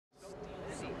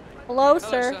Hello,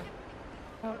 sir.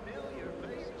 Oh.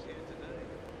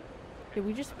 Did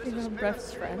we just become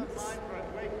best friends?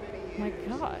 My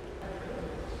god.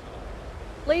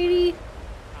 Lady!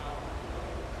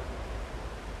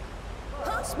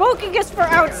 Smoking is for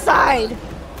outside!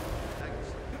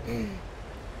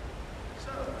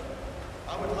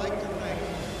 I would like to thank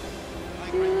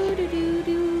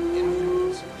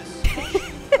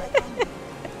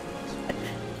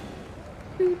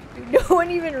No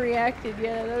one even reacted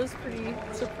yet. That was pretty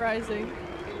surprising.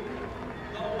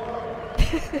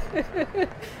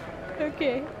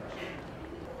 Okay.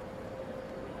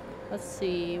 Let's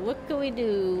see. What can we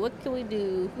do? What can we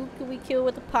do? Who can we kill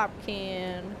with a pop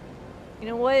can? You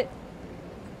know what?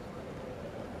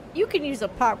 You can use a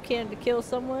pop can to kill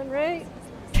someone, right?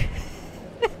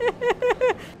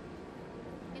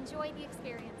 Enjoy the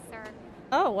experience, sir.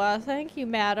 Oh, well, thank you,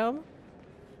 madam.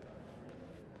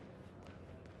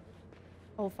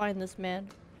 I'll find this man.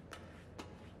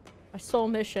 My sole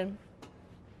mission.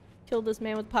 Kill this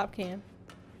man with a pop can.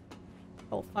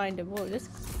 I'll find him. Whoa, this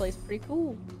place is pretty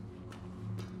cool.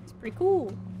 It's pretty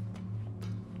cool.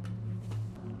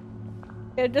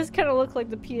 Yeah, it does kind of look like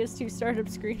the PS2 startup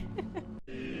screen.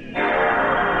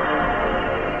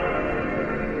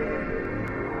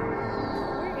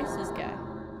 Where is this guy?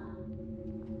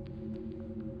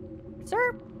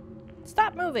 Sir,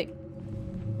 stop moving.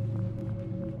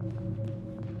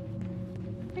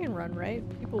 I can run, right?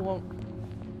 People won't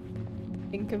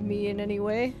think of me in any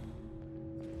way.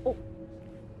 Oh.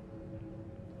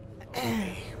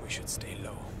 Okay, we should stay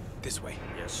low. This way.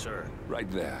 Yes, sir.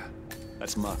 Right there.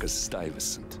 That's Marcus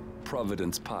Stuyvesant,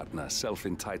 Providence partner,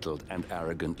 self-entitled and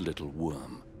arrogant little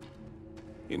worm.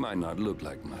 He might not look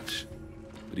like much,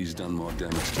 but he's done more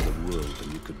damage to the world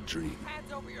than you could dream.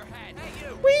 Hands over your head. Hey,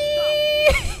 you! Whee!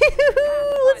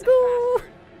 Let's go!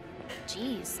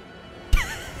 Jeez.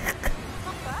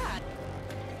 Not bad.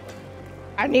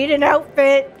 I need an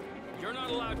outfit. You're not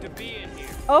allowed to be in here.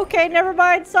 Okay, never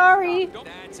mind. Sorry.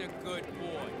 That's a good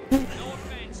boy. No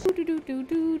offense. Any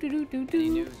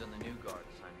news on the new guard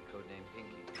assigned to codename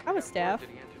Pinky? I have a staff. Did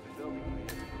he enter the building?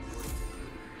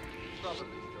 Probably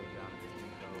still down in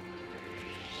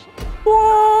the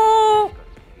Whoa!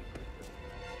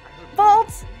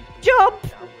 Vault! Jump!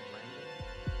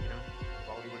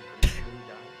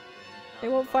 They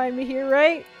won't find me here,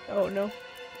 right? Oh no.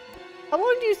 How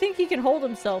long do you think he can hold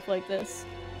himself like this?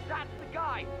 That's the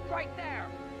guy, right there.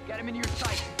 Get him in your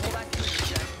sight. Pull that trigger,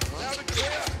 Jack. Now the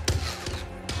clear.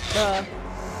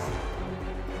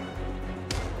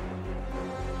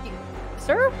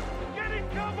 Sir? Get in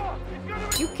cover.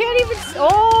 You can't even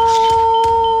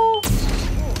oh!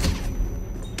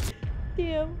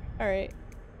 Damn. Alright.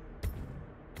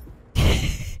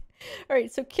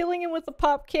 Alright, so killing him with a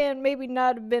pop can maybe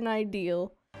not have been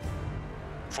ideal.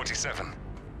 47.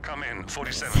 Come in.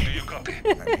 47. Do you copy?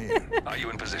 I'm here. Are you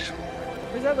in position?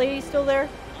 Is that lady still there?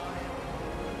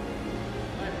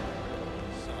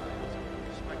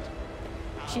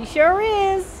 She sure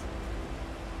is.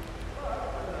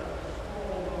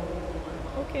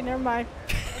 Okay, never mind.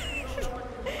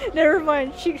 Never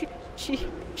mind. She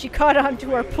caught on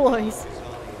to our ploys.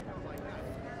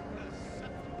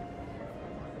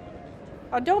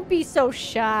 Oh, don't be so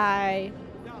shy.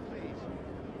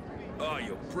 Oh,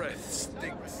 your breath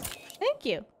stinks. Thank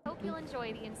you. Hope you'll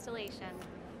enjoy the installation.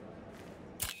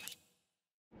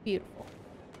 Beautiful.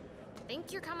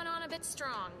 Think you're coming on a bit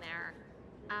strong there.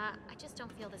 I just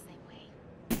don't feel the same way.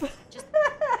 Just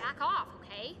back off,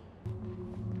 okay?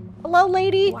 Hello,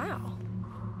 lady. Wow.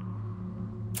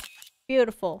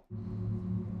 Beautiful.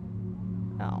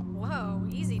 Oh. Whoa,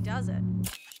 easy does it.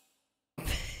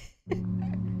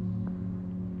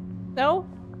 No?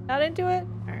 Not into it?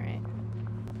 Alright.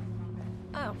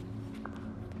 Oh.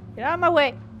 Get out of my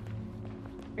way.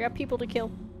 I got people to kill.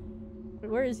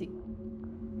 Wait, where is he?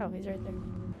 Oh, he's right there.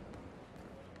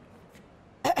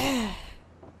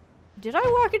 Did I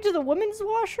walk into the women's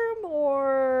washroom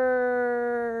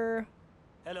or...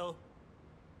 Hello.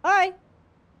 Hi.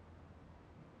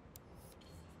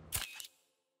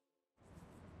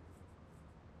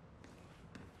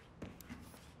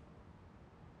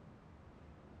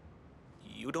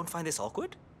 You don't find this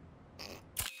awkward?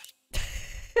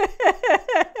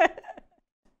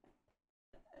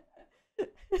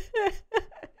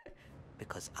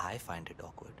 Because I find it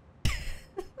awkward.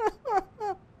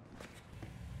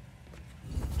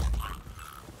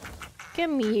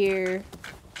 Come here.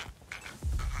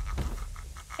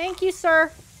 Thank you, sir.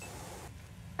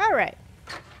 Alright.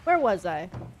 Where was I?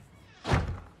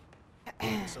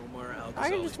 Somewhere I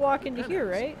can just walk into here,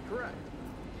 right? Correct.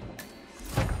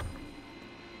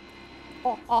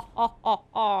 Oh, oh, oh, oh,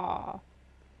 oh.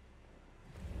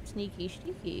 Sneaky,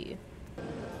 sneaky.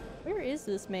 Where is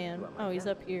this man? Oh, he's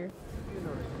up here.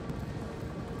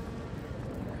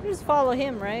 We just follow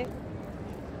him, right?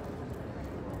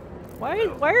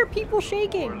 Why are people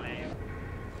shaking?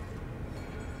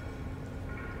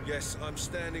 Yes, I'm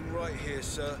standing right here,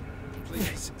 sir.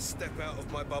 Please step out of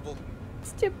my bubble.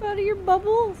 Step out of your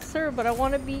bubble? Sir, but I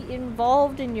want to be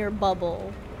involved in your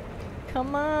bubble.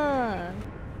 Come on.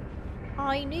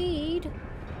 I need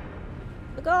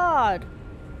the god.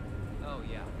 Oh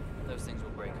yeah, those things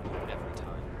will break every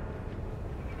time.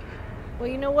 Well,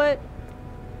 you know what?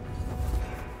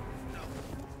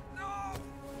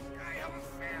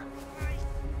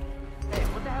 Hey,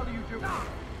 what the hell are you doing?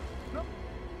 No.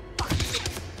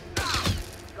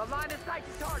 Got line of sight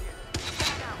to target.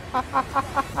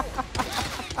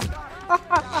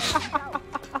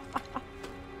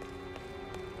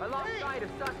 Alongside a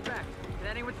suspect. Can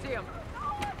anyone see him?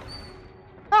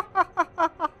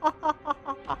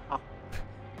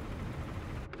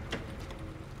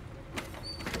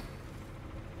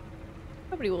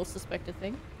 Nobody will suspect a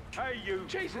thing. Hey, you!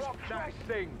 Jesus, that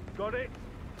thing. Got it?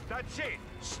 That's it.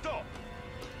 Stop.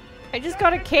 I just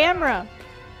got a camera.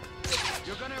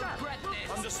 You're gonna regret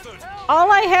this. Understood.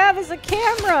 All I have is a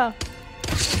camera.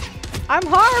 I'm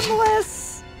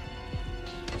harmless.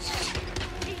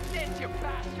 Eat this, you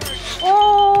bastard!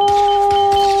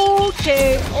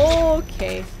 Okay,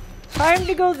 okay. Time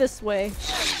to go this way.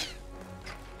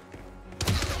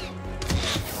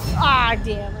 Ah,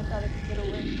 damn! I thought I could get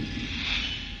away.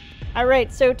 All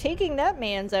right, so taking that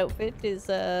man's outfit is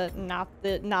not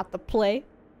the play.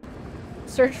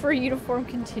 Search for a uniform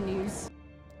continues.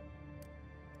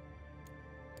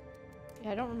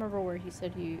 Yeah, I don't remember where he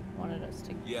said he wanted us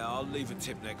to. Yeah, I'll leave a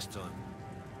tip next time.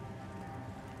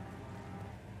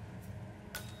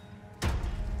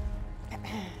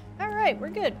 Alright, we're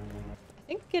good. I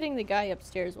think getting the guy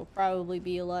upstairs will probably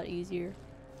be a lot easier.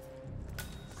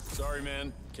 Sorry,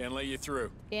 man. Can't let you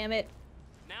through. Damn it.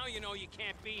 Now you know you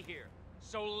can't be here,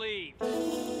 so leave.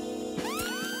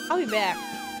 I'll be back.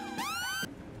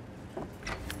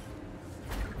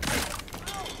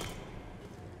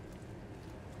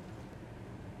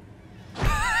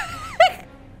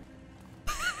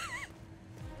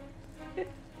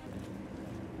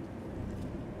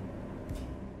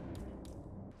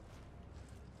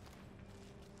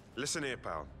 Listen here,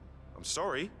 pal. I'm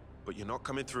sorry, but you're not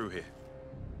coming through here.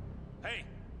 Hey,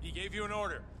 he gave you an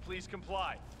order. Please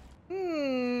comply.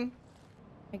 I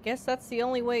guess that's the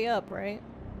only way up, right?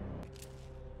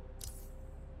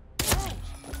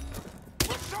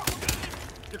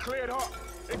 You're cleared hot.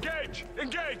 Engage!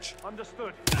 Engage!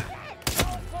 Understood.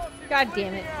 God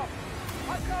damn it.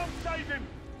 I can't save him.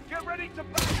 Get ready to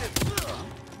back him.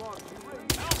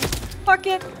 Fuck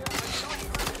it.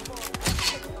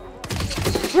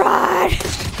 Run!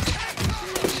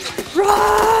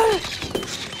 Run!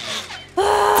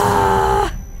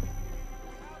 Ah!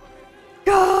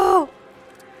 Go!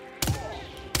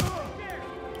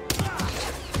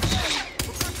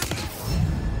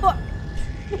 Fuck!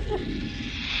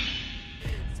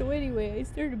 So anyway, I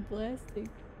started blasting.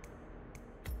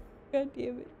 God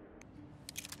damn it.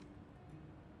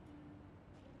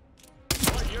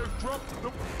 Right, you drop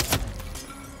the...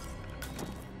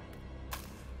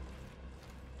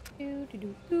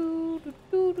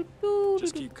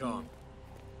 Just keep calm.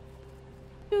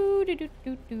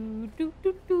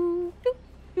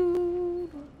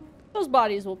 Those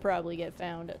bodies will probably get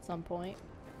found at some point.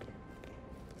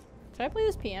 Should I play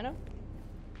this piano?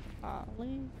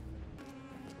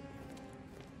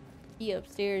 He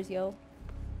upstairs, yo.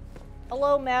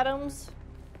 Hello, madams.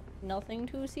 Nothing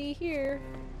to see here.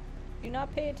 Do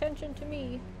not pay attention to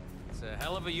me. It's a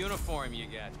hell of a uniform you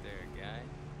got there, guy.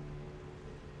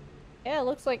 Yeah, it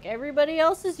looks like everybody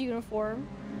else's uniform.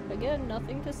 Again,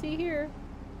 nothing to see here.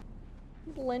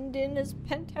 Blend in as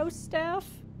penthouse staff.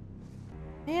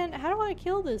 Man, how do I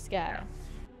kill this guy?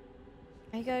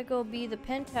 I gotta go be the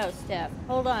penthouse staff.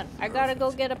 Hold on, I gotta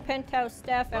go get a penthouse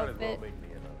staff outfit.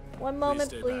 One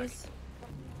moment, please.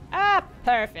 Ah,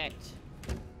 perfect.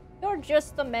 You're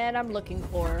just the man I'm looking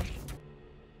for.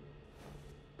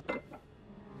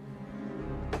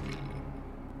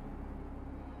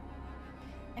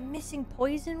 I'm missing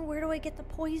poison? Where do I get the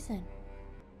poison?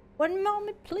 One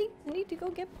moment, please. I need to go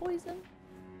get poison.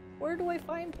 Where do I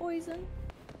find poison?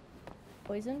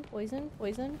 Poison, poison,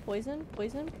 poison, poison,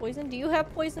 poison, poison. Do you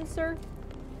have poison, sir?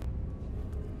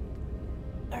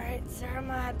 Alright, sir, I'm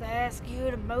gonna have to ask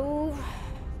you to move.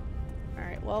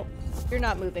 Alright, well, you're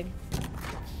not moving.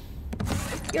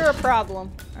 You're a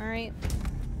problem, alright?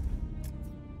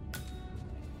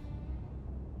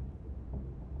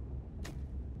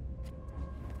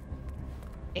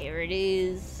 There it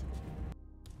is.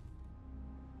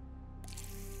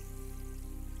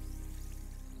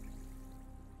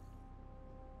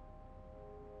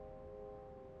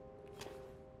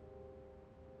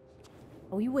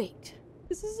 Oh, you wait.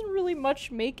 This isn't really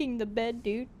much making the bed,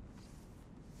 dude.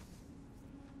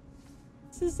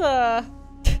 This is,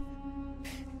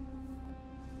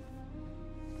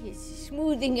 yes,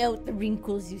 smoothing out the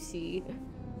wrinkles, you see.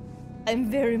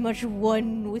 I'm very much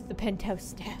one with the penthouse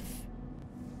staff.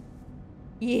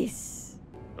 Yes.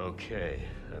 Okay,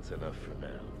 that's enough for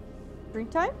now.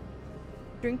 Drink time?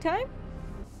 Drink time?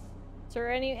 Sir,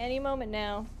 any moment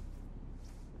now.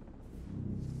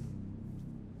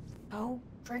 Go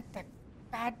drink the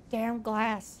goddamn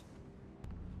glass.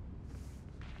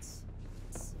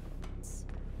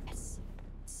 Yes.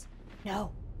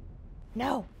 No.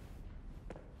 No.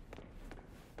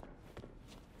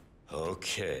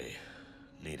 Okay,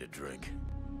 need a drink.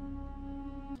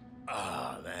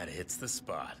 Ah, that hits the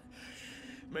spot.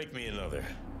 Make me another.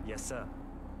 Yes, sir.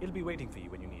 It'll be waiting for you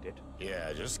when you need it.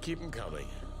 Yeah, just keep them coming.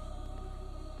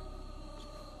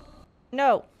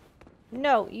 No.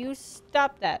 No, you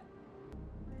stop that.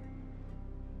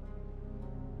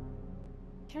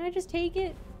 Can I just take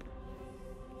it?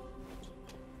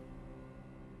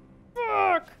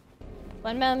 Fuck!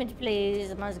 One moment,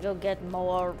 please. I must go get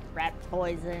more rat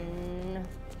poison.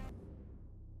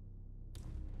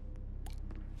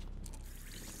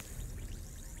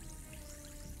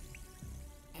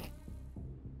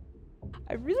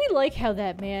 I really like how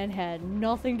that man had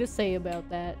nothing to say about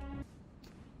that.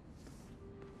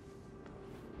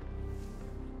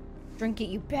 Drink it,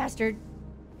 you bastard.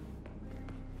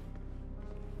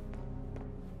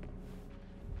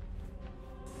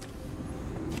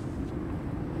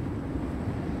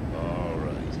 All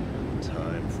right,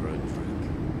 time for a drink.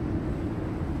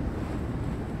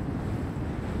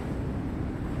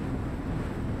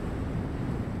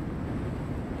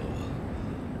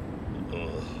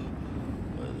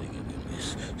 I think I'm gonna be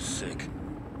sick.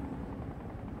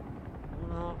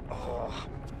 Oh,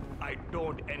 I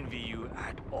don't envy you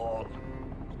at all.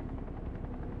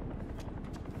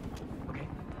 Okay.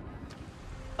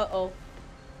 Uh-oh.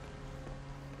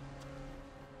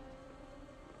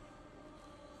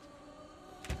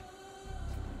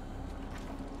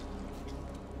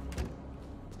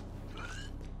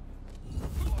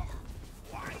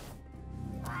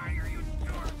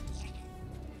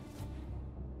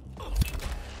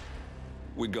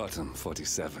 We got him,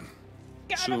 47.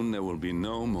 Soon there will be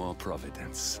no more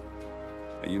Providence.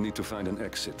 And you need to find an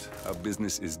exit. Our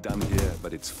business is done here,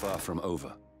 but it's far from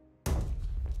over.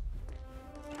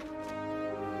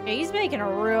 Yeah, he's making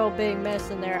a real big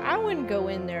mess in there. I wouldn't go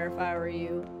in there if I were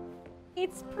you.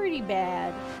 It's pretty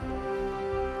bad.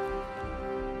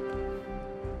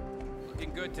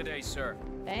 Looking good today, sir.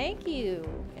 Thank you.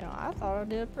 You know, I thought I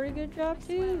did a pretty good job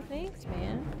too. Thanks,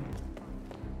 man.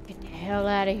 Get the hell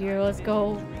out of here. Let's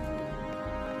go.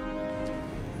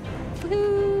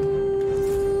 Woohoo!